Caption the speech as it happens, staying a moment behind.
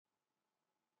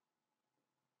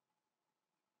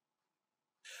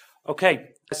Okay,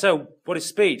 so what is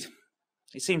speed?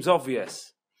 It seems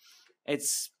obvious.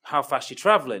 It's how fast you're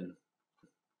traveling.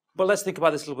 But let's think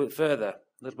about this a little bit further,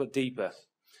 a little bit deeper.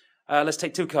 Let's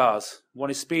take two cars.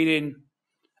 One is speeding,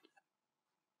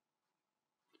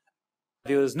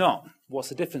 the other's not. What's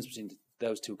the difference between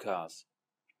those two cars?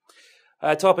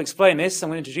 To help explain this, I'm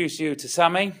going to introduce you to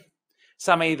Sammy.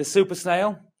 Sammy, the super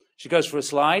snail. She goes for a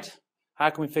slide.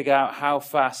 How can we figure out how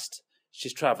fast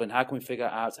she's traveling? How can we figure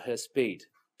out her speed?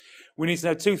 We need to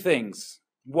know two things.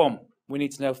 One, we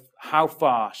need to know how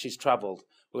far she's traveled.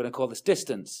 We're going to call this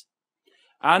distance.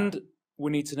 And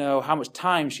we need to know how much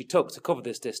time she took to cover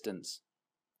this distance.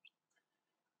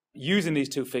 Using these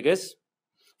two figures,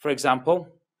 for example,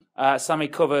 Sammy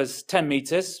covers 10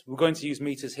 meters. We're going to use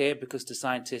meters here because to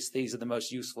scientists these are the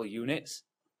most useful units.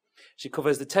 She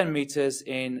covers the 10 meters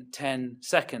in 10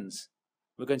 seconds.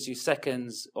 We're going to use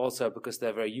seconds also because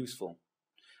they're very useful.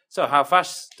 So how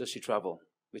fast does she travel?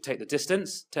 We take the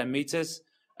distance, 10 meters,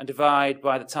 and divide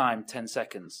by the time, 10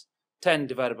 seconds. 10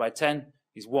 divided by 10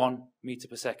 is 1 meter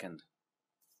per second.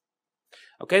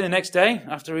 Okay, the next day,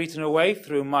 after eating her way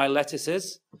through my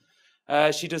lettuces,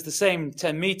 she does the same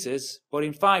 10 meters, but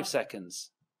in 5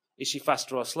 seconds. Is she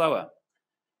faster or slower?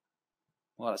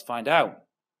 Well, let's find out.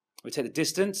 We take the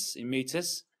distance in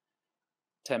meters,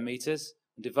 10 meters,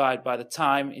 and divide by the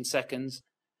time in seconds,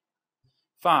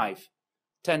 5.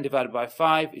 10 divided by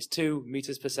 5 is 2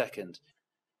 meters per second.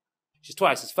 She's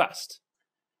twice as fast.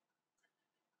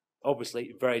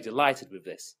 Obviously, very delighted with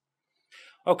this.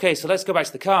 Okay, so let's go back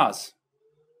to the cars.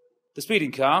 The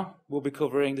speeding car will be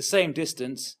covering the same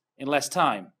distance in less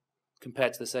time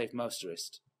compared to the safe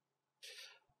motorist.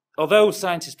 Although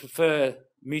scientists prefer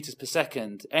meters per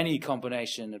second, any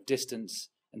combination of distance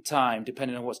and time,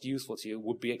 depending on what's useful to you,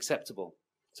 would be acceptable.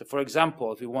 So for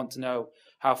example, if we want to know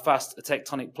how fast the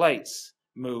tectonic plates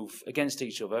move against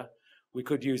each other, we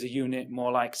could use a unit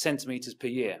more like centimeters per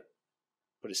year,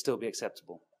 but it'd still be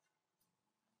acceptable.